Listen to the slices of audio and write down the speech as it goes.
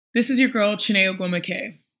This is your girl, Chineo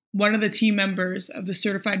Gwemeke, one of the team members of the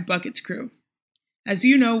Certified Buckets crew. As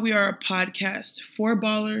you know, we are a podcast for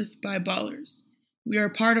ballers by ballers. We are a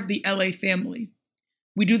part of the LA family.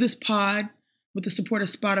 We do this pod with the support of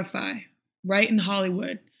Spotify, right in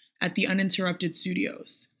Hollywood at the Uninterrupted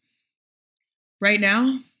Studios. Right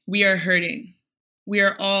now, we are hurting. We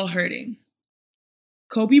are all hurting.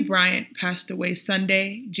 Kobe Bryant passed away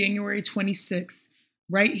Sunday, January 26th,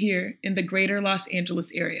 right here in the greater Los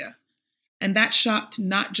Angeles area. And that shocked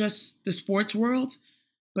not just the sports world,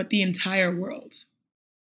 but the entire world.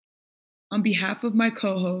 On behalf of my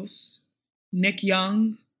co-host, Nick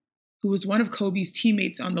Young, who was one of Kobe's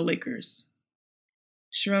teammates on the Lakers,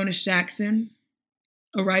 Sharonis Jackson,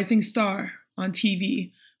 a rising star on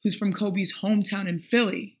TV who's from Kobe's hometown in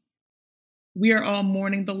Philly, we are all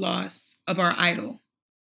mourning the loss of our idol.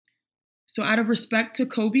 So out of respect to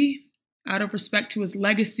Kobe, out of respect to his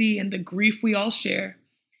legacy and the grief we all share,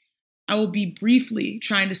 I will be briefly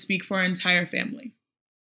trying to speak for our entire family.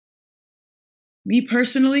 Me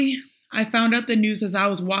personally, I found out the news as I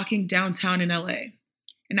was walking downtown in LA,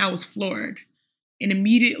 and I was floored. And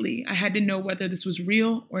immediately, I had to know whether this was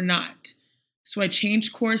real or not. So I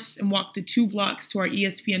changed course and walked the 2 blocks to our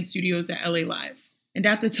ESPN studios at LA Live. And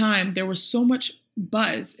at the time, there was so much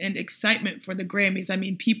buzz and excitement for the Grammys. I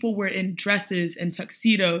mean, people were in dresses and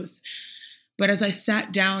tuxedos. But as I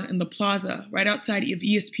sat down in the plaza right outside of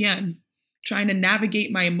ESPN, trying to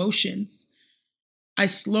navigate my emotions, I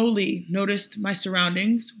slowly noticed my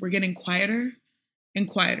surroundings were getting quieter and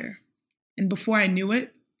quieter. And before I knew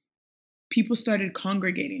it, people started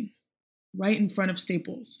congregating right in front of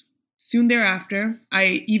Staples. Soon thereafter,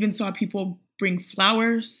 I even saw people bring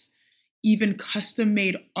flowers, even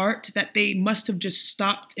custom-made art that they must have just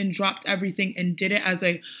stopped and dropped everything and did it as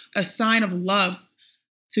a sign of love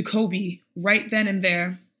to Kobe right then and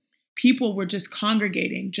there. People were just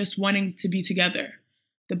congregating, just wanting to be together.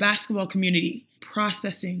 The basketball community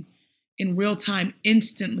processing in real time,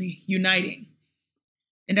 instantly uniting.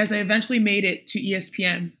 And as I eventually made it to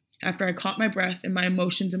ESPN, after I caught my breath and my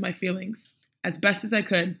emotions and my feelings, as best as I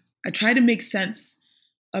could, I tried to make sense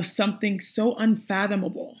of something so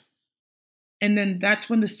unfathomable. And then that's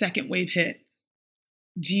when the second wave hit.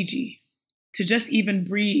 Gigi. To just even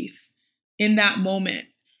breathe in that moment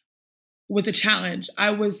was a challenge.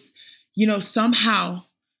 I was, somehow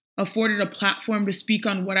afforded a platform to speak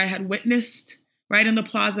on what I had witnessed right in the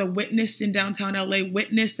plaza, witnessed in downtown LA,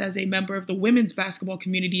 witnessed as a member of the women's basketball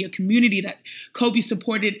community, a community that Kobe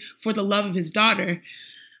supported for the love of his daughter.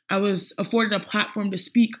 I was afforded a platform to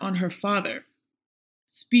speak on her father,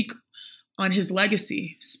 speak on his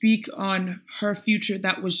legacy, speak on her future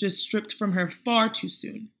that was just stripped from her far too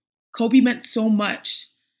soon. Kobe meant so much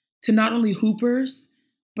to not only hoopers,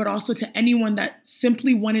 but also to anyone that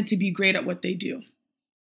simply wanted to be great at what they do.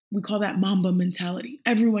 We call that Mamba mentality.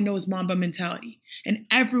 Everyone knows Mamba mentality, and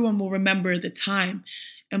everyone will remember the time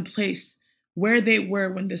and place where they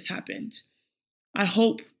were when this happened. I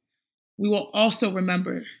hope we will also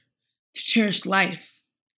remember to cherish life,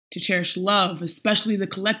 to cherish love, especially the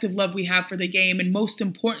collective love we have for the game, and most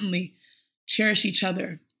importantly, cherish each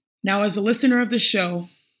other. Now, as a listener of the show,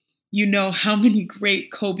 you know how many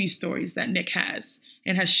great Kobe stories that Nick has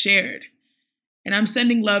and has shared. And I'm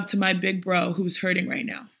sending love to my big bro who's hurting right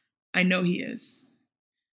now. I know he is.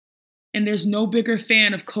 And there's no bigger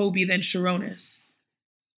fan of Kobe than Sharonis,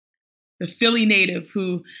 the Philly native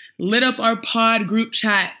who lit up our pod group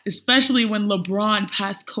chat, especially when LeBron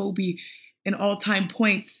passed Kobe in all-time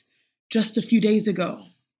points just a few days ago.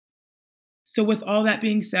 So with all that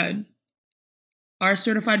being said, our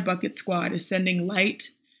Certified Bucket Squad is sending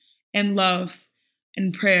light and love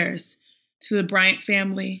and prayers to the Bryant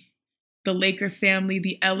family, the Laker family,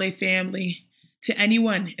 the LA family, to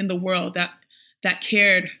anyone in the world that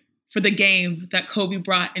cared for the game that Kobe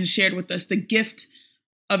brought and shared with us, the gift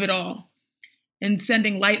of it all. And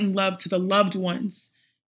sending light and love to the loved ones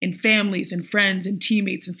and families and friends and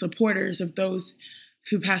teammates and supporters of those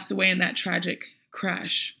who passed away in that tragic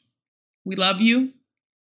crash. We love you.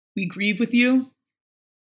 We grieve with you.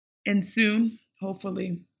 And soon,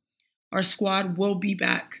 hopefully, our squad will be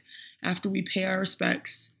back after we pay our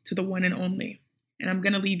respects to the one and only. And I'm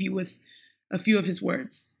going to leave you with a few of his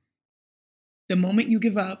words. The moment you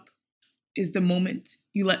give up is the moment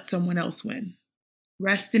you let someone else win.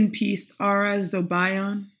 Rest in peace, Ara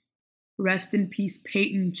Zobayan. Rest in peace,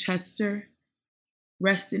 Peyton Chester.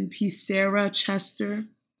 Rest in peace, Sarah Chester.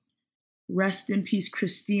 Rest in peace,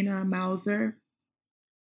 Christina Mauser.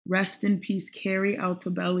 Rest in peace, Carrie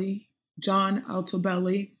Altobelli, John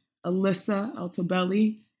Altobelli, Alyssa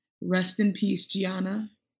Altobelli. Rest in peace, Gianna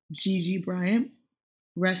Gigi Bryant.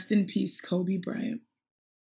 Rest in peace, Kobe Bryant.